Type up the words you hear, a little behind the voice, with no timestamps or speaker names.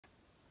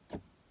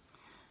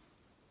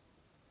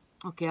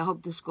Okay, I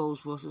hope this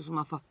goes well. This is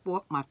my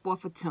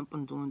fourth attempt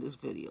on doing this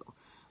video.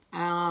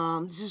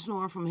 This is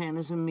Nora from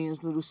Hannah's and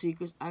Mia's Little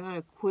Secrets. I got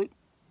a quick,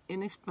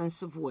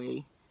 inexpensive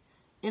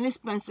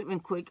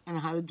and quick on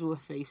how to do a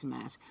face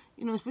mask.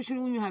 You know, especially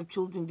when you have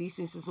children, these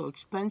things are so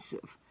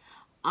expensive.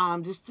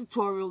 This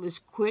tutorial is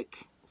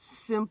quick,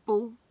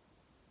 simple,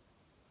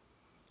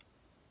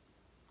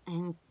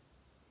 and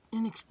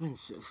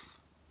inexpensive.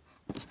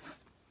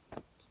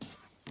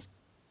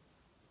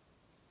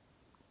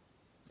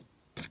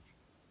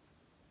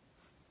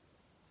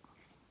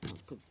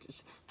 Put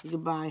this. You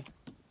can buy.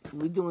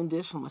 We're doing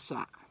this from a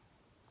sock.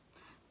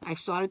 I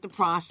started the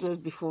process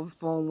before the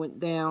phone went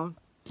down.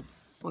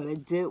 What I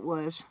did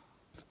was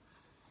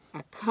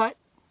I cut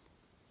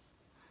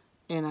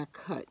and I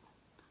cut.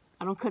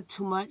 I don't cut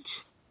too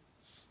much.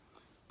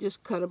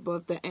 Just cut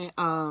above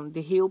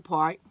the heel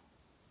part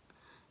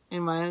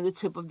and right on the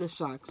tip of the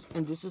socks.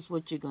 And this is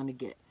what you're gonna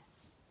get.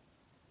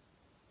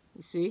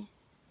 You see?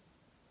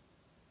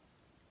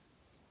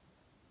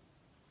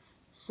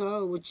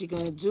 So what you're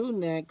gonna do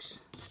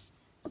next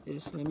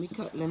is let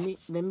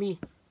me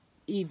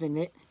even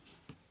it.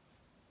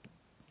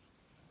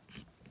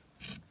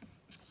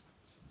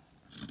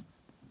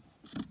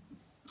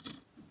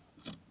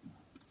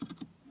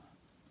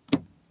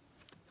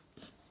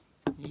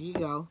 There you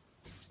go.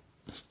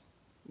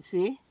 You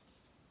see?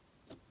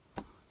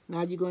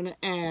 Now you're gonna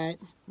add,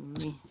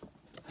 let me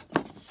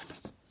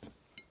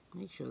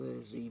make sure that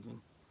it's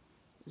even.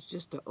 It's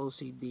just the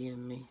OCD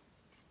in me.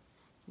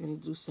 I'm gonna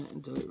do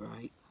something, do it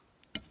right.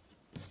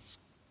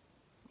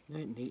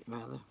 Very neat,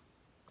 rather.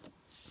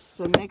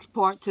 So next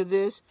part to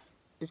this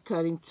is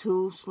cutting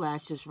 2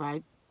 slashes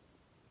right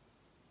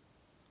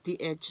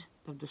the edge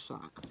of the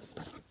sock.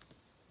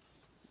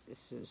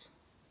 This is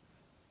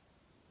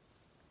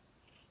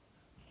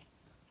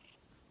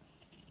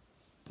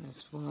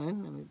that's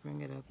one. Let me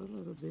bring it up a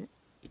little bit.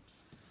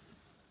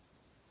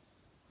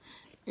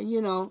 And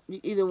you know, you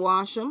either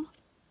wash them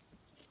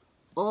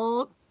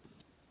or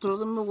throw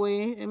them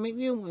away and make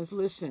new ones.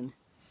 Listen,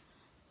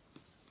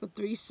 for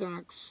 3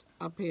 socks,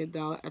 I'll pay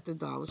 $1 at the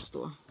dollar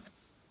store.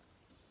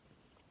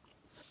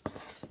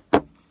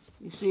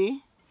 You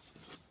see?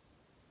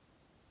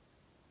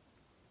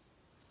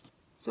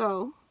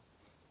 So,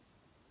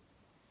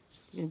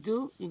 you're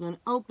going to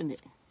open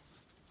it.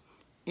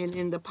 And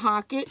in the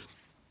pocket,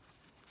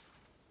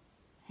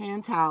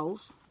 hand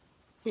towels,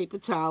 paper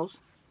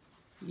towels,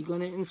 you're going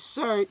to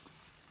insert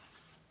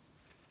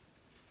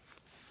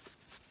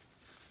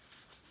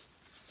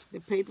the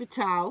paper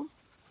towel.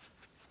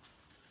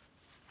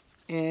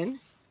 And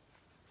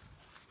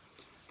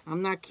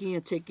I'm not keen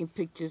on taking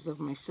pictures of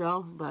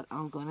myself, but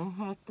I'm going to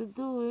have to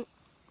do it.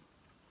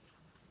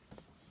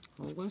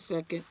 Hold 1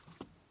 second.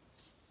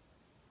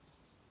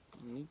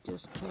 Let me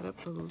just cut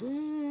up a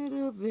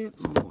little bit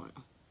more.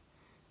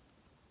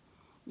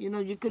 You know,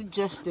 you could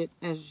adjust it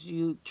as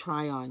you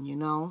try on, you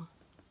know.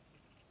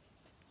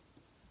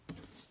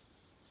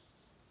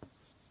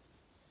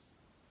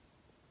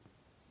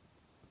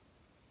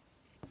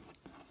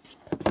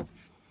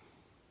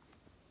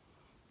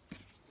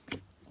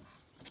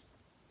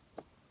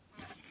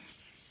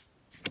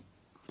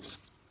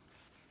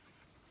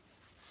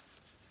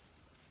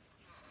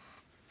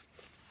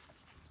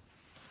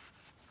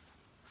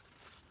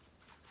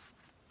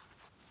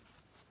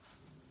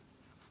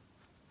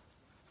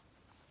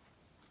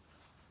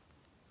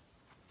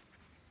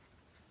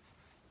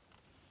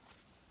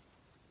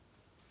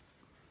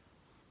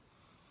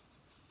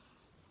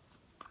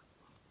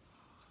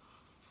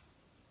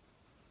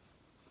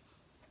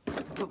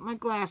 Put my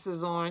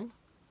glasses on.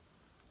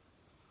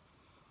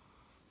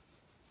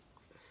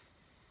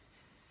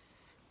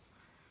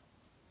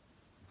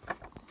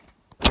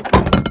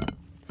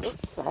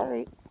 Oops,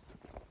 sorry.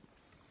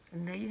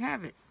 And there you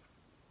have it.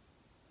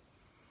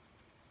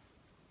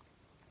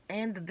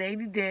 And the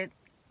lady did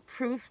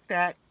proof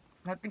that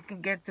nothing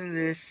can get through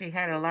this. She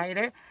had a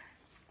lighter.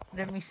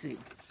 Let me see.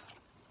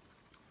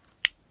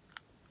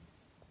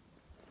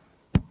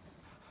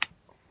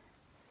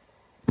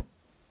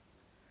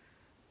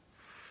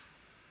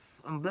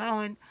 I'm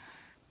blowing.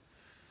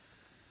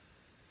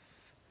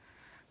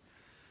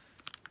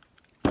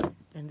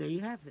 And there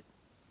you have it.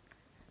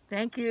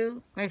 Thank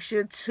you. Make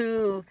sure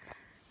to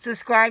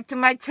subscribe to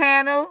my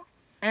channel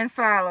and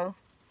follow.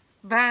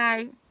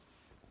 Bye.